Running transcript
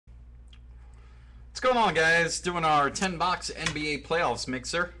What's going on, guys? Doing our 10-box NBA playoffs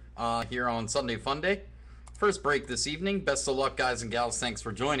mixer here on Sunday Funday. First break this evening. Best of luck, guys and gals. Thanks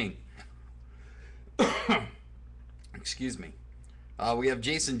for joining. Excuse me. We have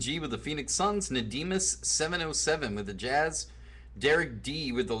Jason G with the Phoenix Suns, Nademus 707 with the Jazz, Derek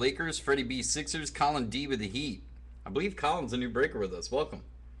D with the Lakers, Freddie B Sixers, Colin D with the Heat. I believe Colin's a new breaker with us. Welcome.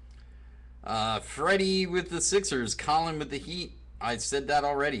 Freddie with the Sixers, Colin with the Heat. I said that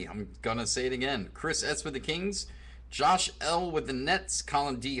already. I'm going to say it again. Chris S with the Kings, Josh L with the Nets,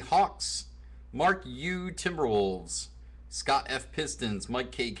 Colin D Hawks, Mark U Timberwolves, Scott F Pistons,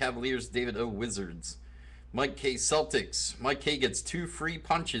 Mike K Cavaliers, David O Wizards, Mike K Celtics. Mike K gets 2 free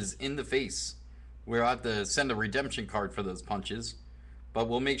punches in the face. We'll have to send a redemption card for those punches, but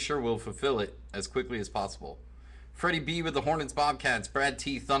we'll make sure we'll fulfill it as quickly as possible. Freddie B with the Hornets Bobcats, Brad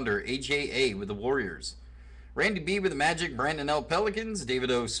T Thunder, AJA with the Warriors, Randy B with the Magic, Brandon L Pelicans,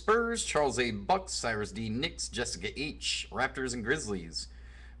 David O Spurs, Charles A Bucks, Cyrus D Knicks, Jessica H Raptors and Grizzlies,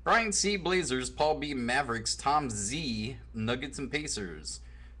 Brian C Blazers, Paul B Mavericks, Tom Z Nuggets and Pacers,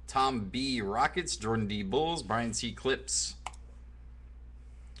 Tom B Rockets, Jordan D Bulls, Brian C Clips.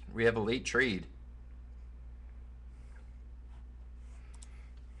 We have a late trade.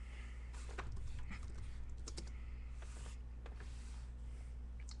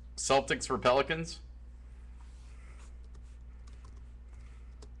 Celtics for Pelicans.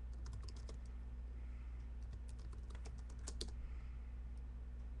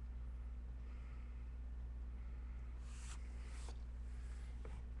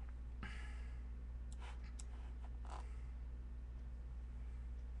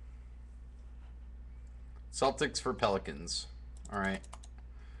 Celtics for Pelicans. All right.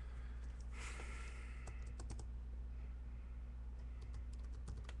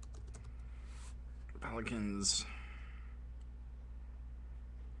 Pelicans.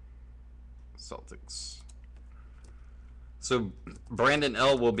 Celtics. So Brandon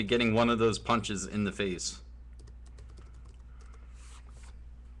L will be getting one of those punches in the face.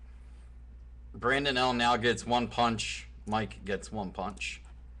 Brandon L now gets 1 punch. Mike gets 1 punch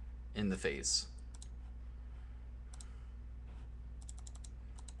in the face.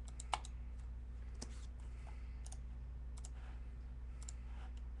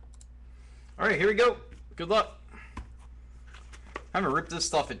 All right, here we go. Good luck. I haven't ripped this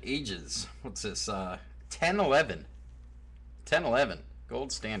stuff in ages. What's this? 1011. 1011.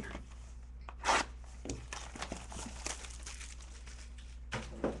 Gold standard.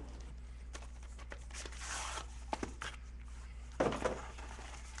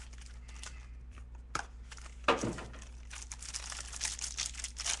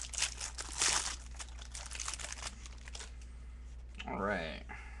 All right.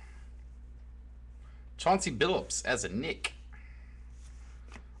 Chauncey Billups as a Knick.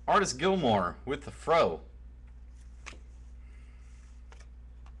 Artis Gilmore with the Fro.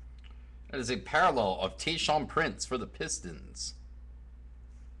 That is a parallel of Tayshaun Prince for the Pistons.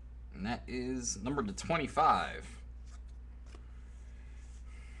 And that is number to 25.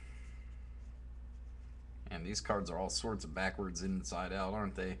 And these cards are all sorts of backwards inside out,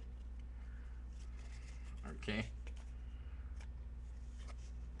 aren't they? Okay.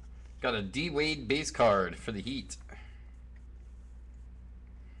 Got a D Wade base card for the Heat.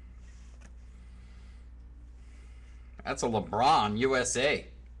 That's a LeBron USA.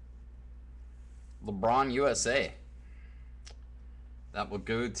 LeBron USA. That will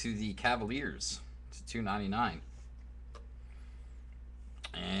go to the Cavaliers to 299.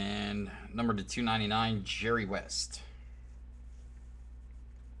 And number to 299, Jerry West.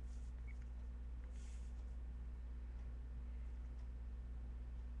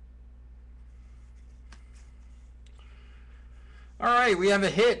 All right, we have a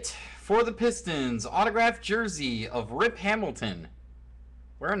hit for the Pistons. Autographed jersey of Rip Hamilton.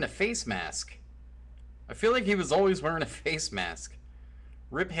 Wearing a face mask. I feel like he was always wearing a face mask.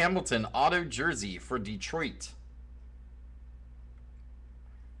 Rip Hamilton auto jersey for Detroit.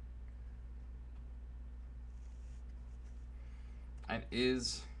 That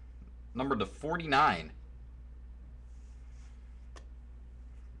is number to 49.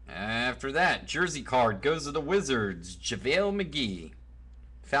 After that, jersey card goes to the Wizards. JaVale McGee.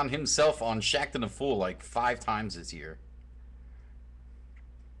 Found himself on Shaqtin' a Fool like 5 times this year.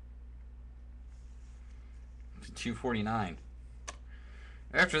 249.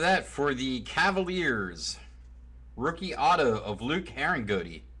 After that, for the Cavaliers, rookie auto of Luke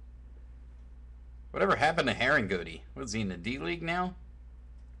Harangody. Whatever happened to Harangody? Was he in the D League now?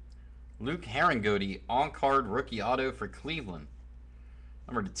 Luke Harangody, on-card rookie auto for Cleveland.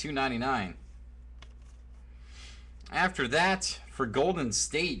 Number to 299. After that, for Golden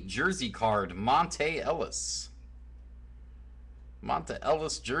State, jersey card, Monte Ellis. Monte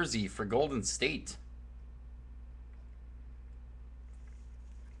Ellis jersey for Golden State.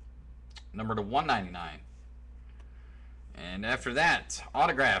 Number to 199. And after that,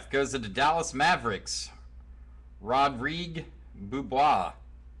 autograph goes to the Dallas Mavericks, Rodrigue Beaubois.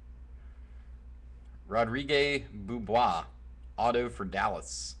 Rodrigue Beaubois, auto for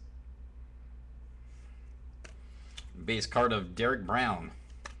Dallas. Base card of Derek Brown.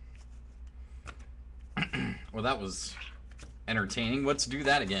 Well, that was entertaining. Let's do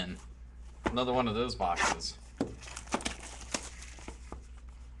that again. Another one of those boxes.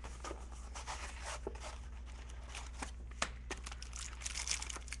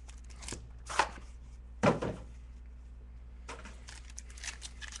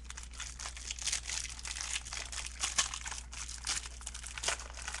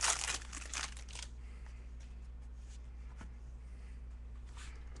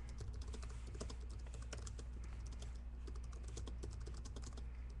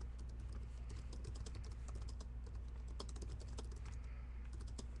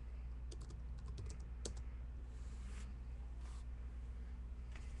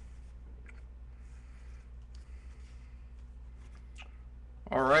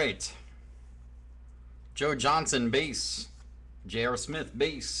 All right. Joe Johnson, base. J.R. Smith,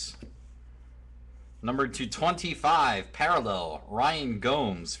 base. Number 225, parallel, Ryan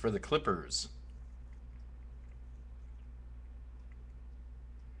Gomes for the Clippers.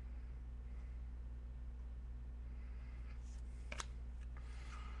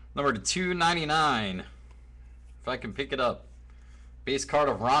 Number 299, if I can pick it up. Base card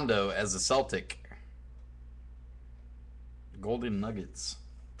of Rondo as a Celtic. Golden Nuggets.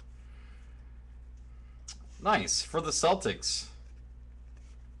 Nice for the Celtics.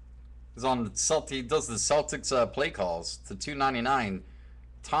 He's on the Celtics. He does the Celtics play calls. To 299,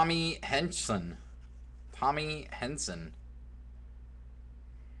 Tommy Henson. Tommy Henson.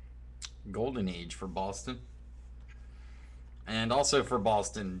 Golden Age for Boston. And also for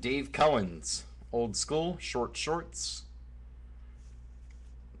Boston, Dave Cowens. Old school short shorts.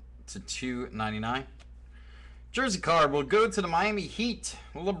 To 299. Jersey card will go to the Miami Heat.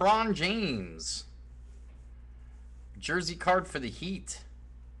 LeBron James. Jersey card for the Heat.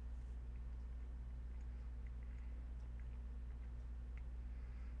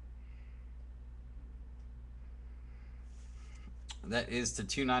 That is to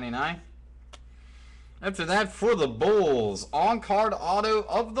 299. After that, for the Bulls, on-card auto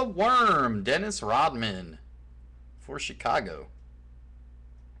of the Worm, Dennis Rodman for Chicago.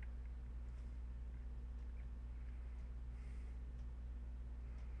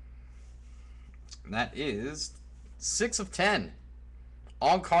 And that is 6 of 10.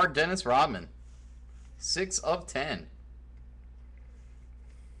 On-card Dennis Rodman. 6 of 10.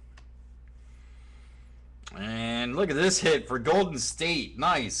 And look at this hit for Golden State.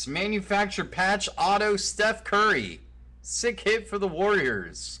 Nice. Manufactured patch auto Steph Curry. Sick hit for the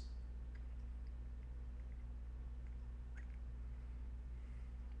Warriors.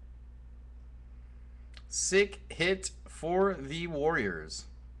 Sick hit for the Warriors.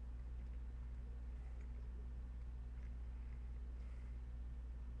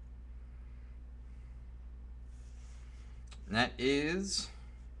 And that is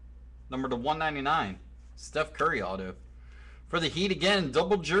number to 199. Steph Curry auto. For the Heat again,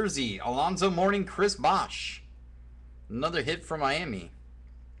 double jersey. Alonzo Mourning, Chris Bosh. Another hit for Miami.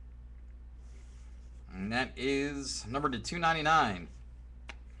 And that is number to 299.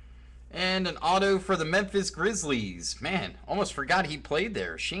 And an auto for the Memphis Grizzlies. Man, almost forgot he played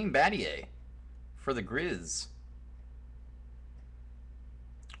there. Shane Battier for the Grizz.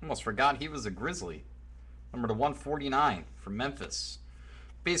 Almost forgot he was a Grizzly. Number to 149 for Memphis.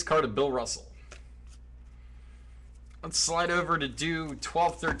 Base card of Bill Russell. Let's slide over to do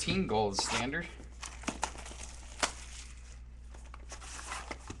 12-13 gold standard.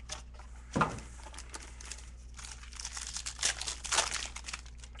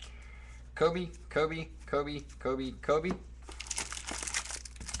 Kobe, Kobe, Kobe, Kobe, Kobe.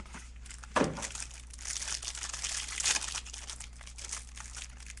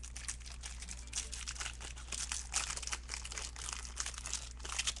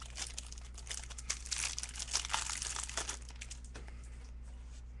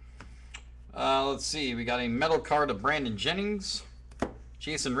 Let's see. We got a metal card of Brandon Jennings.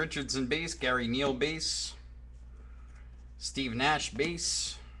 Jason Richardson base. Gary Neal base. Steve Nash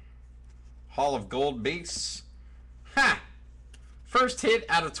base. Hall of Gold base. Ha! First hit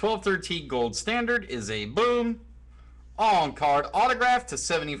out of 12-13 gold standard is a boom. On card autograph to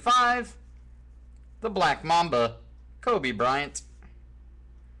 75. The Black Mamba. Kobe Bryant.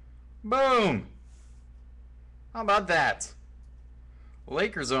 Boom! How about that?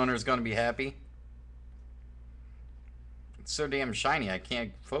 Lakers owner is going to be happy. It's so damn shiny I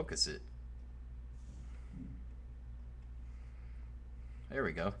can't focus it. There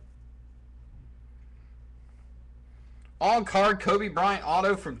we go. On card Kobe Bryant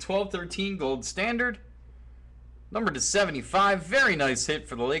auto from 1213 Gold Standard. Number to 75. Very nice hit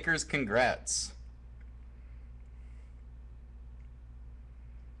for the Lakers. Congrats.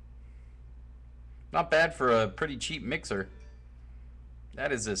 Not bad for a pretty cheap mixer.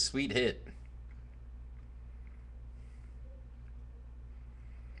 That is a sweet hit.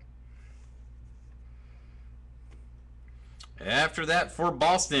 After that, for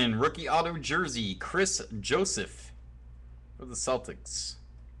Boston, rookie auto jersey, Chris Joseph for the Celtics.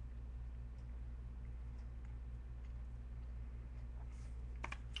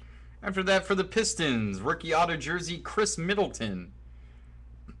 After that, for the Pistons, rookie auto jersey, Chris Middleton,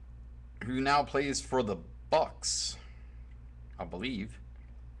 who now plays for the Bucks, I believe.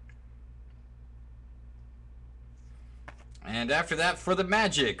 And after that, for the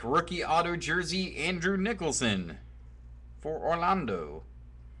Magic, rookie auto jersey, Andrew Nicholson for Orlando,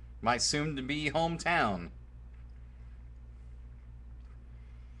 my soon-to-be hometown.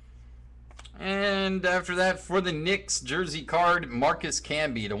 And after that, for the Knicks, jersey card, Marcus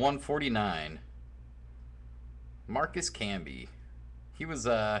Camby to 149. Marcus Camby. He was,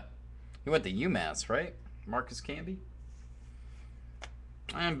 he went to UMass, right? Marcus Camby.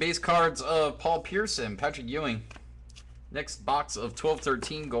 And base cards of Paul Pierce and Patrick Ewing. Next box of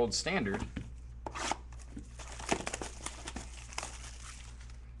 1213 Gold Standard.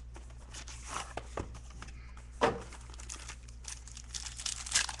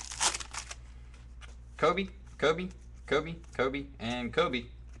 Kobe, Kobe, Kobe, Kobe, and Kobe.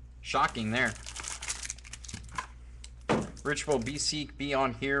 Shocking there. Rich will BC be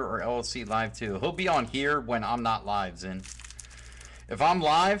on here or LLC live too? He'll be on here when I'm not live, Zin. If I'm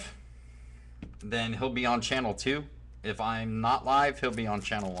live, then he'll be on channel 2. If I'm not live, he'll be on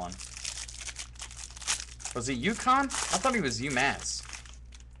channel 1. Was he UConn? I thought he was UMass.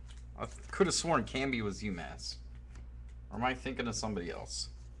 I could have sworn Camby was UMass. Or am I thinking of somebody else?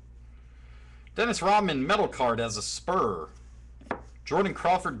 Dennis Rodman metal card as a Spur. Jordan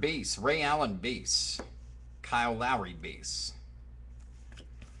Crawford base. Ray Allen base. Kyle Lowry base.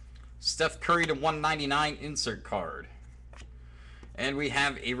 Steph Curry to 199 insert card. And we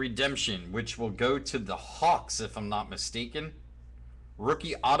have a redemption, which will go to the Hawks, if I'm not mistaken.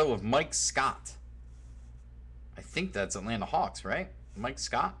 Rookie auto of Mike Scott. I think that's Atlanta Hawks, right? Mike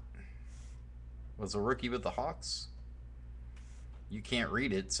Scott was a rookie with the Hawks. You can't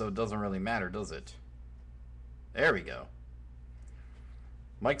read it, so it doesn't really matter, does it? There we go.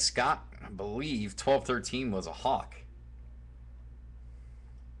 Mike Scott, I believe 1213 was a Hawk.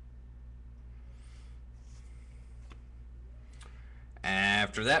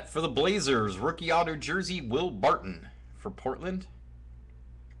 After that, for the Blazers, rookie auto jersey, Will Barton for Portland.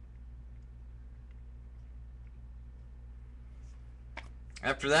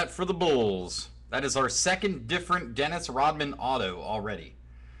 After that, for the Bulls, that is our second different Dennis Rodman auto already.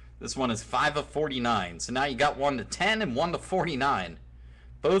 This one is 5 of 49. So now you got 1 to 10 and 1 to 49.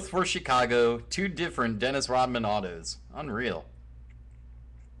 Both for Chicago. 2 different Dennis Rodman autos. Unreal.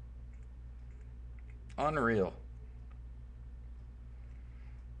 Unreal.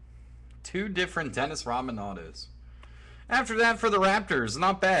 2 different Dennis Rodman autos. After that, for the Raptors,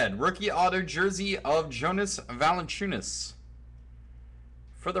 not bad. Rookie auto jersey of Jonas Valanciunas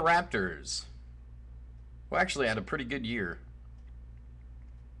for the Raptors. Well, actually had a pretty good year.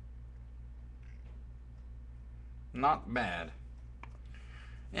 Not bad.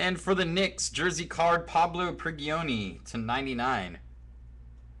 And for the Knicks, jersey card Pablo Prigioni to 99.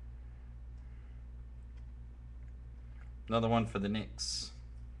 Another one for the Knicks.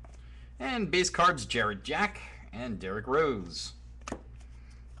 And base cards Jared Jack and Derrick Rose.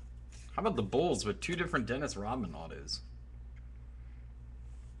 How about the Bulls with 2 different Dennis Rodman autos?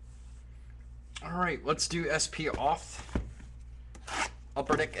 All right, let's do SP off.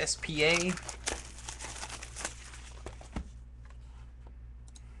 Upper Deck SPA.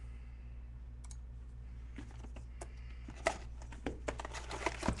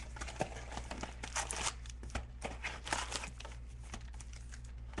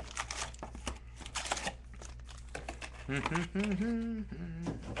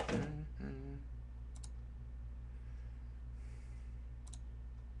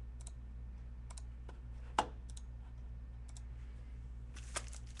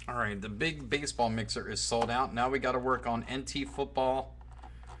 All right, the big baseball mixer is sold out. Now we got to work on NT football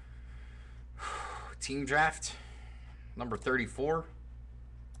team draft. number 34.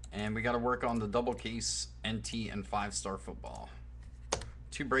 And we got to work on the double case NT and 5-star football.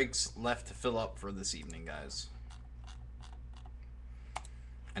 2 breaks left to fill up for this evening, guys.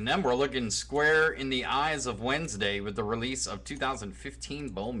 And then we're looking square in the eyes of Wednesday with the release of 2015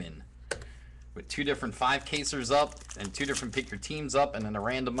 Bowman. With 2 different 5-casers up and 2 different pick your teams up and then a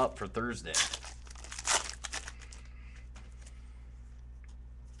random up for Thursday.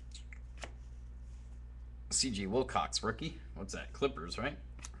 C.J. Wilcox, rookie. What's that? Clippers, right?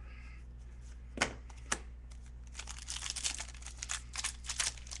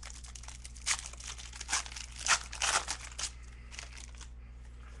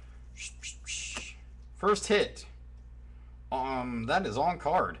 First hit. That is on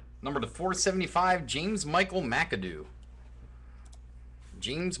card. Number to 475, James Michael McAdoo.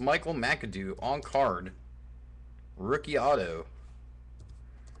 James Michael McAdoo on card. Rookie auto.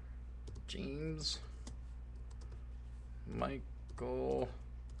 James Michael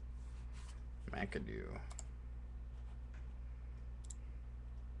McAdoo.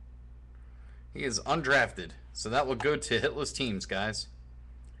 He is undrafted, so that will go to hitless teams, guys.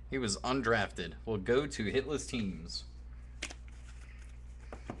 He was undrafted. Will go to hitless teams.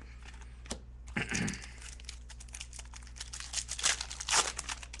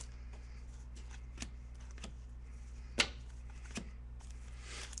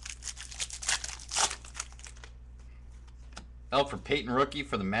 Elfrid Payton rookie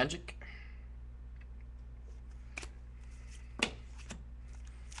for the Magic.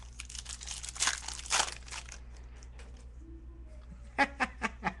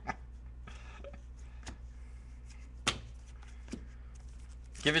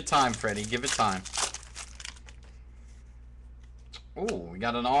 Give it time, Freddie. Give it time. Oh, we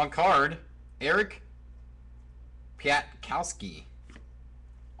got an on-card. Eric Piatkowski.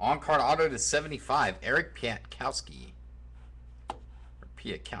 On-card auto to 75. Eric Piatkowski. Or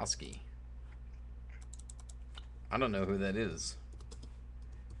Piatkowski. I don't know who that is.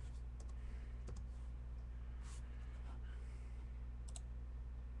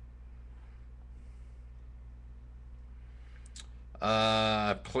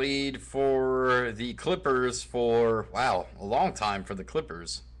 Played for the Clippers for, wow, a long time for the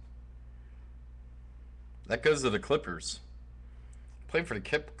Clippers. That goes to the Clippers. Played for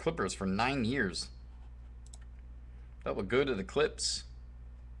the Clippers for 9 years. That would go to the Clips.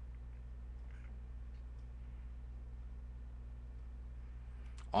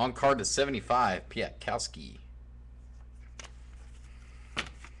 On card to 75, Piatkowski.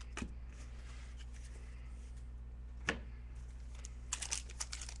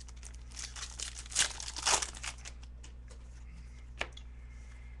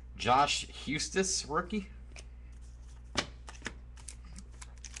 Josh Huestis, rookie.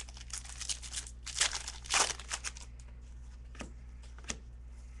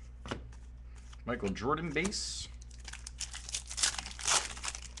 Michael Jordan base.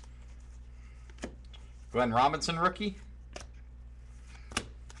 Glenn Robinson, rookie.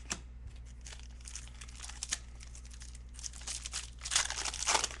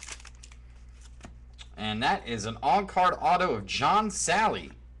 And that is an on-card auto of John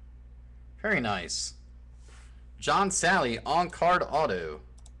Sally. Very nice. John Sally on-card auto.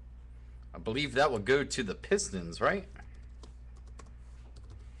 I believe that will go to the Pistons, right?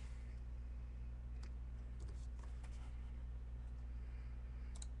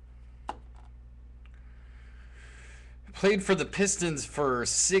 Played for the Pistons for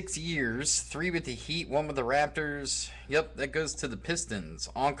 6 years. 3 with the Heat, 1 with the Raptors. Yep, that goes to the Pistons.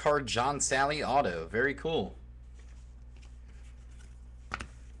 On-card John Sally auto. Very cool.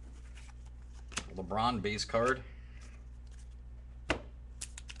 LeBron base card.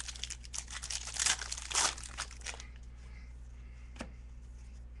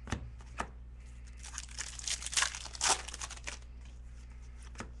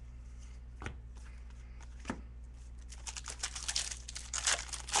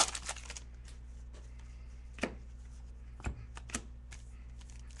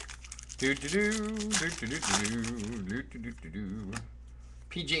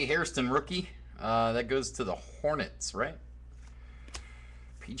 PJ Hairston rookie. That goes to the Hornets, right?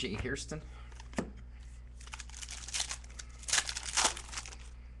 PJ Hairston.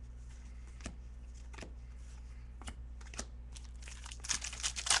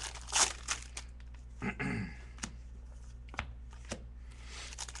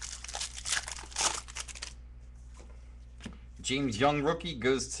 James Young rookie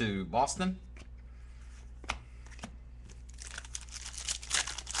goes to Boston.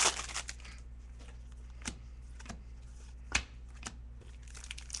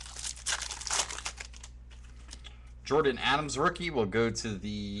 Jordan Adams rookie will go to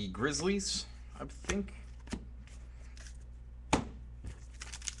the Grizzlies, I think.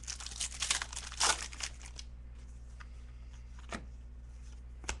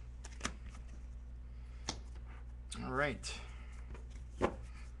 All right.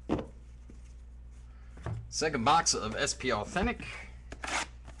 Second box of SP Authentic.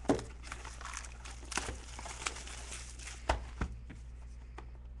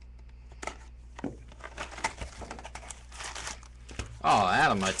 Oh,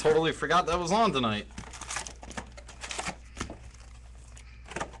 Adam, I totally forgot that was on tonight.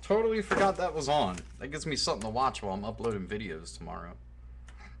 Totally forgot that was on. That gives me something to watch while I'm uploading videos tomorrow.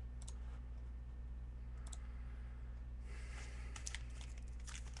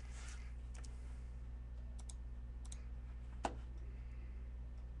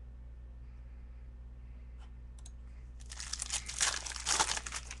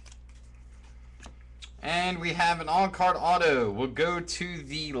 And we have an on-card auto. We'll go to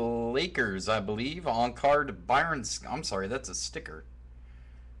the Lakers, I believe. On-card Byron... I'm sorry, that's a sticker.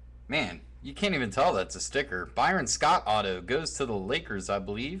 Man, you can't even tell that's a sticker. Byron Scott auto goes to the Lakers, I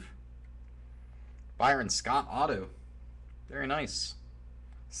believe. Byron Scott auto. Very nice.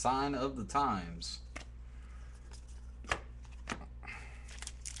 Sign of the times.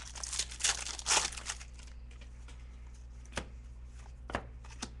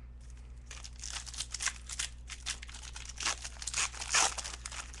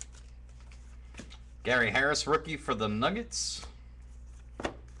 Gary Harris rookie for the Nuggets.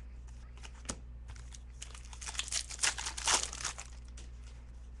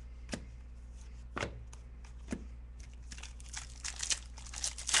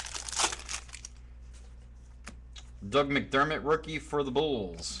 Doug McDermott rookie for the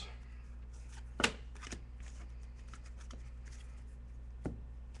Bulls.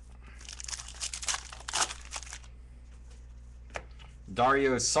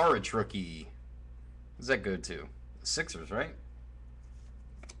 Dario Saric rookie. Who's that go to? The Sixers, right?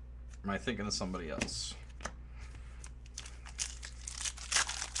 Or am I thinking of somebody else?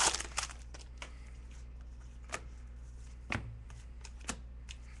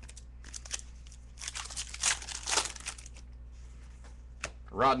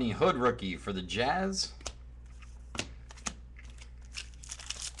 Rodney Hood rookie for the Jazz.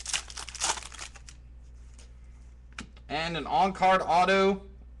 And an on-card auto.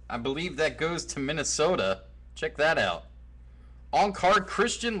 I believe that goes to Minnesota. Check that out. On-card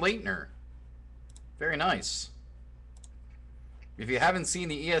Christian Laettner. Very nice. If you haven't seen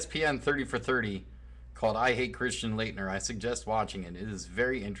the ESPN 30 for 30 called I Hate Christian Laettner, I suggest watching it. It is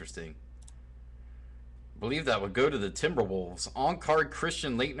very interesting. I believe that would go to the Timberwolves. On-card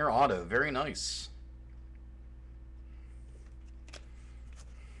Christian Laettner auto. Very nice.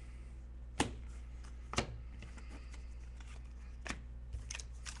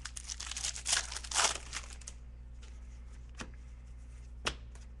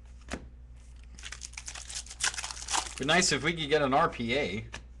 Be nice if we could get an RPA,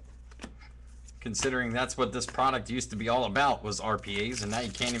 considering that's what this product used to be all about, was RPAs, and now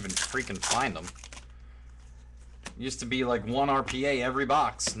you can't even freaking find them. It used to be like one RPA every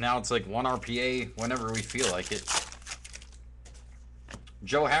box. Now it's like one RPA whenever we feel like it.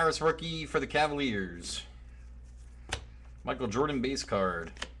 Joe Harris rookie for the Cavaliers. Michael Jordan base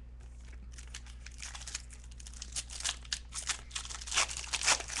card.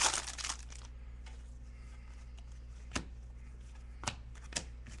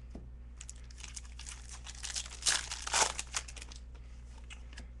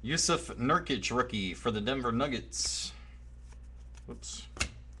 Yusuf Nurkic rookie for the Denver Nuggets. Whoops.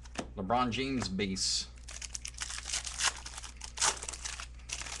 LeBron James base.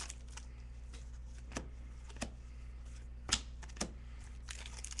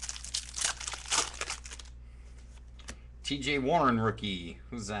 TJ Warren rookie.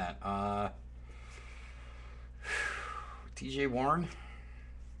 Who's that? TJ Warren?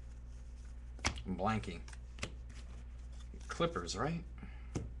 I'm blanking. Clippers, right?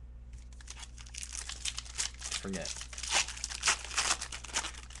 Forget.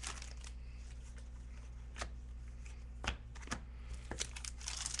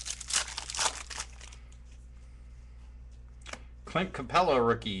 Clint Capella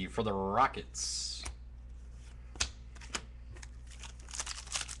rookie for the Rockets.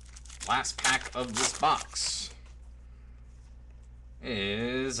 Last pack of this box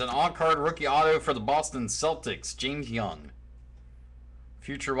is an on-card rookie auto for the Boston Celtics, James Young.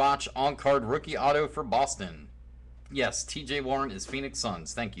 Future Watch on-card rookie auto for Boston. Yes, TJ Warren is Phoenix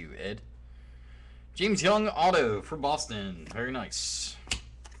Suns. Thank you, Ed. James Young auto for Boston. Very nice.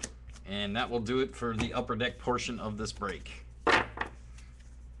 And that will do it for the upper deck portion of this break.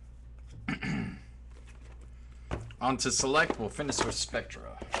 On to Select, we'll finish with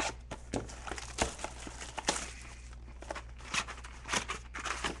Spectra.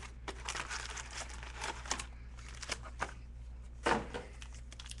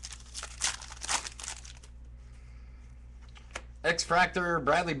 X-Fractor,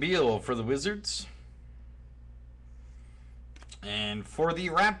 Bradley Beal for the Wizards. And for the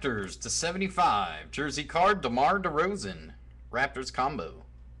Raptors, to 75, jersey card, DeMar DeRozan, Raptors combo.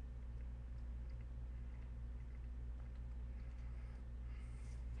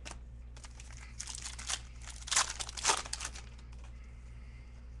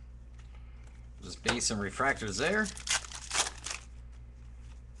 Just base and refractors there.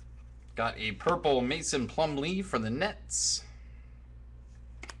 Got a purple Mason Plumlee for the Nets.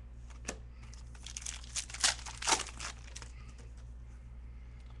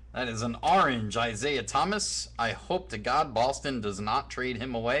 That is an orange Isaiah Thomas. I hope to God Boston does not trade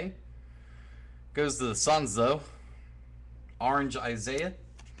him away. Goes to the Suns, though. Orange Isaiah.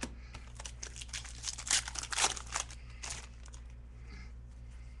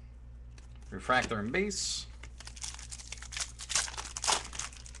 Refractor and base.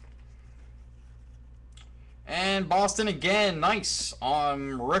 And Boston again. Nice.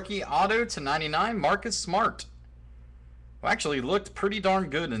 Rookie auto to 99, Marcus Smart. Who actually looked pretty darn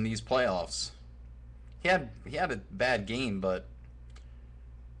good in these playoffs. He had a bad game, but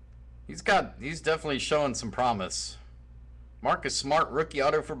he's definitely showing some promise. Marcus Smart, rookie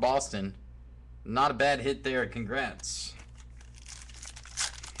auto for Boston. Not a bad hit there. Congrats.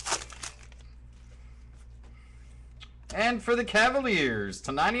 And for the Cavaliers,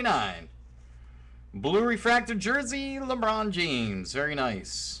 to 99, blue refractor jersey, LeBron James. Very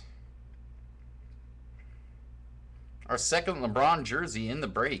nice. Our second LeBron jersey in the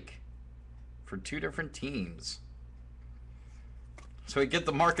break for two different teams. So we get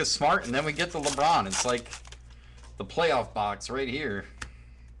the Marcus Smart and then we get the LeBron. It's like the playoff box right here.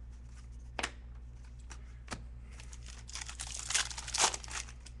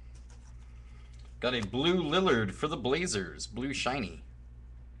 Got a blue Lillard for the Blazers. Blue shiny.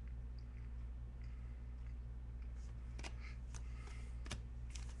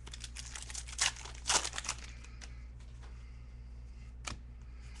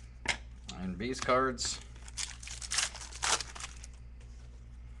 And base cards.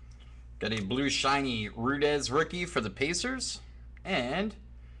 Got a blue shiny Rudez rookie for the Pacers. And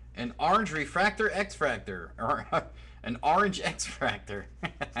an orange refractor X-Fractor. Or an orange X-Fractor.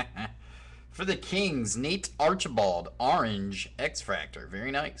 For the Kings, Nate Archibald. Orange X-Fractor. Very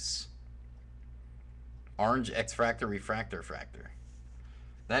nice. Orange X-Fractor refractor fractor.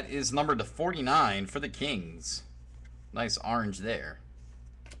 That is numbered to 49 for the Kings. Nice orange there.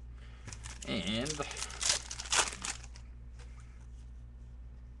 And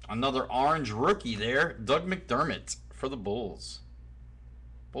another orange rookie there, Doug McDermott for the Bulls.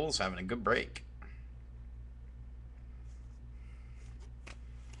 Bulls having a good break.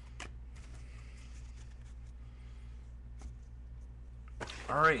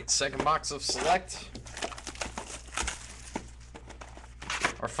 All right, second box of Select.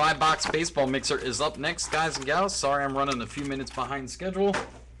 Our 5-box baseball mixer is up next, guys and gals. Sorry I'm running a few minutes behind schedule.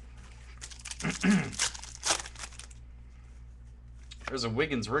 There's a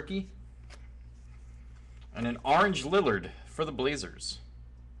Wiggins rookie. And an orange Lillard for the Blazers.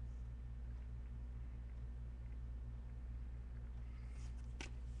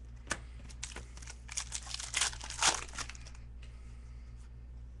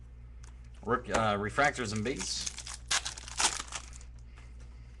 Refractors and base.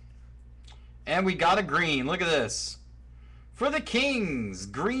 And we got a green. Look at this. For the Kings,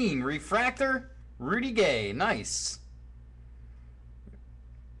 green refractor, Rudy Gay. Nice.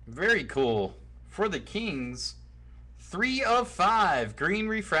 Very cool. For the Kings, 3 of 5, green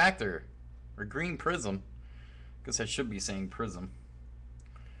refractor. Or green prism. Guess I should be saying prism.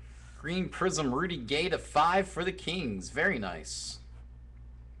 Green prism, Rudy Gay to 5 for the Kings. Very nice.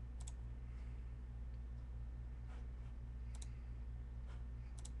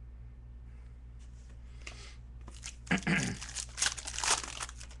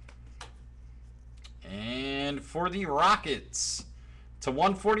 And for the Rockets, to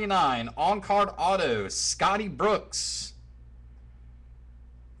 149, on-card auto, Scotty Brooks.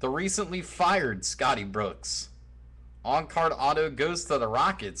 The recently fired Scotty Brooks. On-card auto goes to the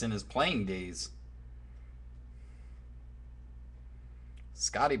Rockets in his playing days.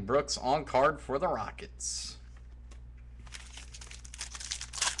 Scotty Brooks on-card for the Rockets.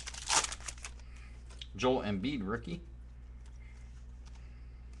 Joel Embiid rookie.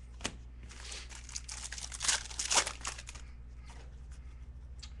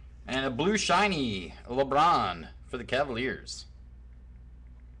 And a blue shiny LeBron for the Cavaliers.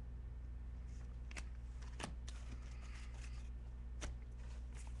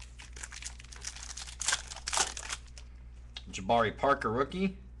 Jabari Parker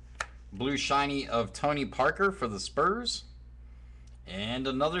rookie. Blue shiny of Tony Parker for the Spurs. And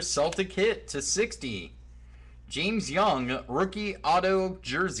another Celtic hit to 60. James Young rookie auto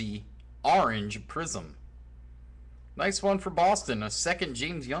jersey orange prism. Nice one for Boston. A second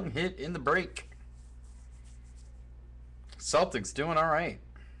James Young hit in the break. Celtics doing all right.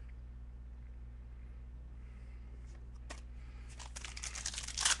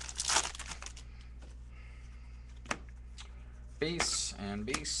 Base and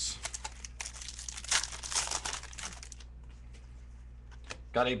base.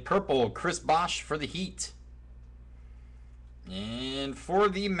 Got a purple Chris Bosh for the Heat. And for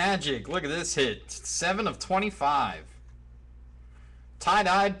the Magic, look at this hit. 7 of 25.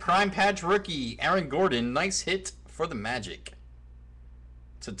 Tie-dyed prime patch rookie Aaron Gordon. Nice hit for the Magic.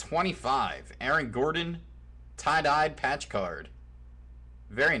 To 25. Aaron Gordon tie-dyed patch card.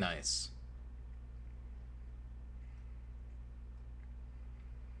 Very nice.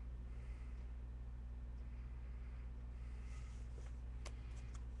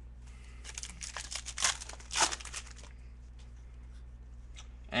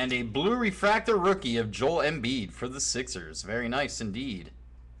 And a blue refractor rookie of Joel Embiid for the Sixers. Very nice indeed.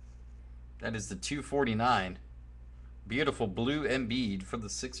 That is the 249. Beautiful blue Embiid for the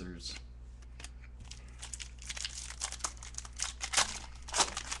Sixers.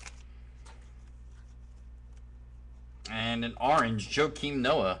 And an orange Joakim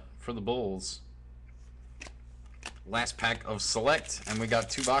Noah for the Bulls. Last pack of Select, and we got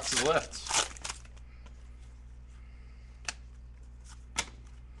 2 boxes left.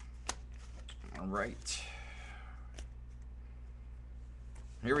 All right.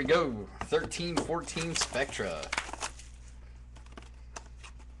 Here we go. 13-14 Spectra.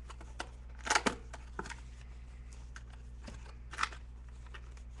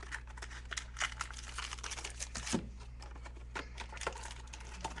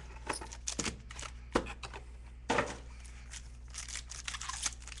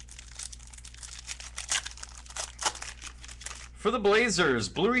 For the Blazers,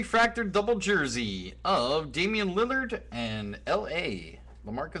 blue refractor double jersey of Damian Lillard and L.A.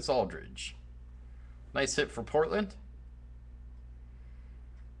 LaMarcus Aldridge. Nice hit for Portland.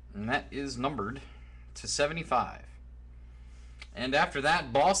 And that is numbered to 75. And after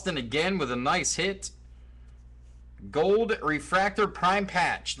that, Boston again with a nice hit. Gold refractor prime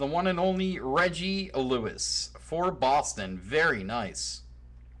patch, the one and only Reggie Lewis for Boston. Very nice.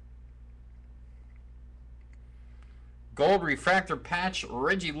 Gold refractor patch,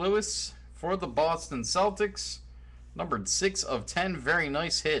 Reggie Lewis for the Boston Celtics. Numbered 6 of 10. Very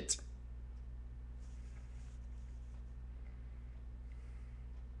nice hit.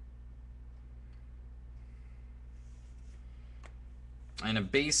 And a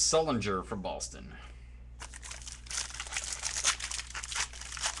base Sullinger for Boston.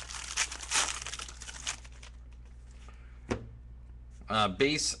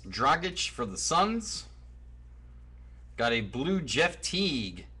 Base Dragic for the Suns. Got a blue Jeff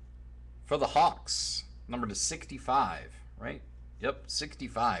Teague for the Hawks. Number to 65, right? Yep,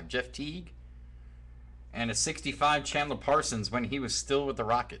 65. Jeff Teague. And a 65 Chandler Parsons when he was still with the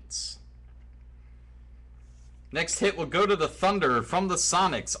Rockets. Next hit will go to the Thunder from the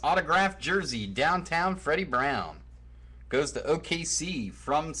Sonics. Autographed jersey, downtown Freddie Brown. Goes to OKC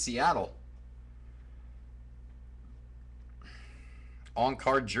from Seattle.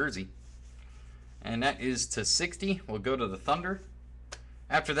 On-card jersey. And that is to 60. We'll go to the Thunder.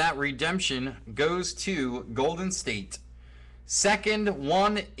 After that, redemption goes to Golden State. Second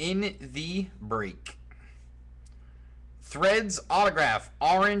one in the break. Threads autograph,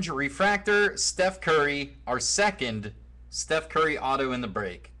 orange refractor, Steph Curry. Our second Steph Curry auto in the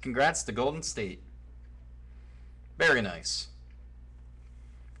break. Congrats to Golden State. Very nice.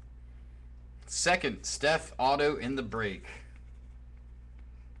 Second Steph auto in the break.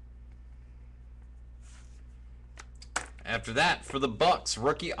 After that, for the Bucks,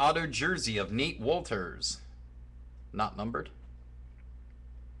 rookie auto jersey of Nate Wolters. Not numbered.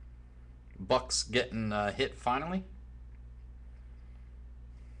 Bucks getting hit finally.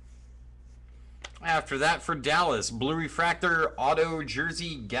 After that, for Dallas, blue refractor auto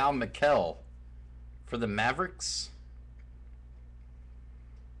jersey Gal McKell for the Mavericks.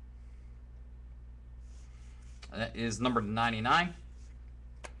 That is number 99.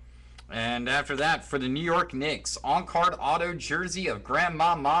 And after that, for the New York Knicks, on-card auto jersey of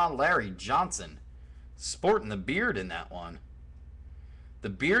Grandmama Larry Johnson. Sporting the beard in that one. The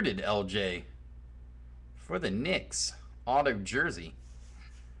bearded LJ for the Knicks. Auto jersey.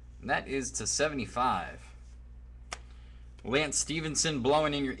 And that is to 75. Lance Stevenson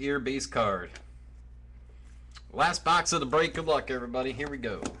blowing in your ear base card. Last box of the break. Good luck, everybody. Here we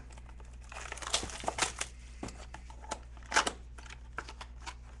go.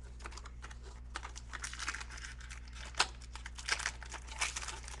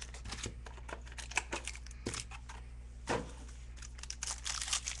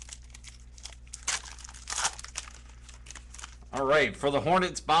 All right, for the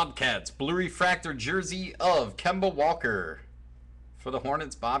Hornets Bobcats, blue refractor jersey of Kemba Walker for the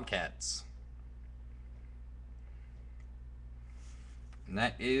Hornets Bobcats. And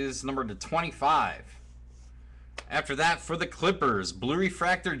that is number to 25. After that, for the Clippers, blue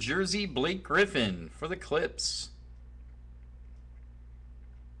refractor jersey, Blake Griffin for the Clips.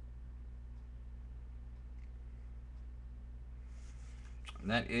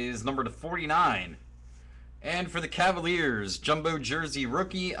 And that is number to 49. And for the Cavaliers, jumbo jersey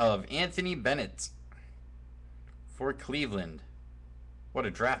rookie of Anthony Bennett for Cleveland. What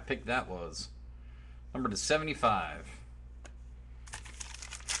a draft pick that was. Number to 75.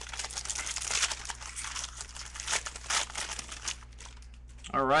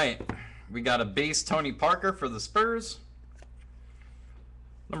 All right, we got a base Tony Parker for the Spurs.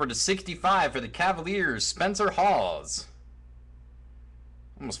 Number to 65 for the Cavaliers, Spencer Hawes.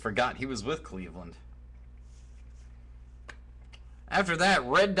 Almost forgot he was with Cleveland. After that,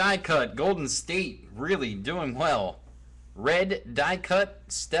 red die cut, Golden State really doing well. Red die cut,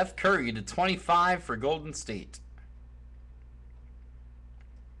 Steph Curry to 25 for Golden State.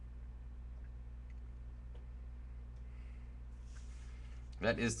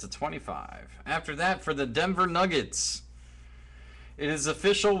 That is to 25. After that, for the Denver Nuggets, it is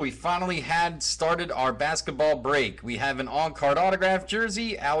official. We finally had started our basketball break. We have an on-card autograph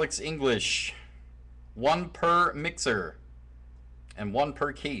jersey, Alex English. 1 per mixer and 1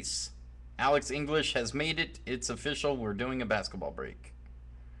 per case. Alex English has made it. It's official. We're doing a basketball break.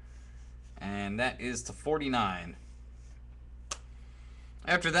 And that is to 49.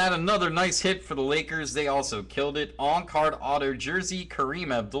 After that, another nice hit for the Lakers. They also killed it. On-card auto jersey,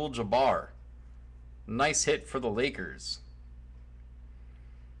 Kareem Abdul-Jabbar. Nice hit for the Lakers.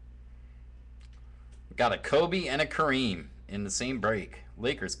 Got a Kobe and a Kareem in the same break.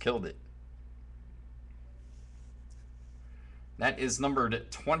 Lakers killed it. That is numbered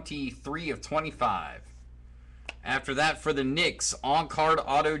 23 of 25. After that, for the Knicks, on-card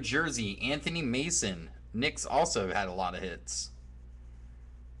auto jersey, Anthony Mason. Knicks also had a lot of hits.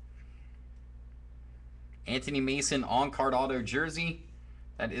 Anthony Mason on-card auto jersey.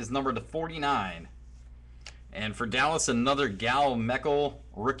 That is numbered to 49. And for Dallas, another Gal Meckel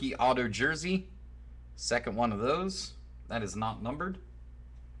rookie auto jersey. Second one of those. That is not numbered.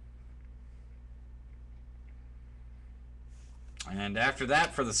 And after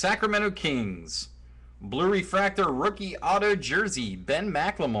that, for the Sacramento Kings, blue refractor rookie auto jersey, Ben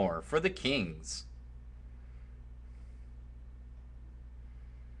McLemore for the Kings.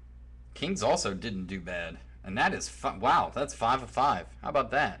 Kings also didn't do bad. And that is, wow, that's 5 of 5. How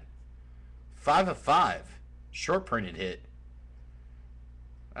about that? 5 of 5. Short printed hit.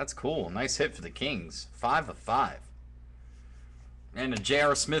 That's cool. Nice hit for the Kings. 5 of 5. And a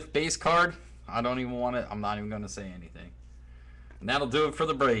J.R. Smith base card. I don't even want to, I'm not even going to say anything. And that'll do it for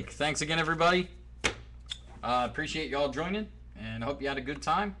the break. Thanks again, everybody. Appreciate y'all joining, and hope you had a good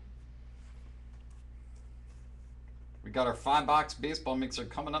time. We got our 5-box baseball mixer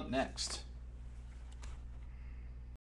coming up next.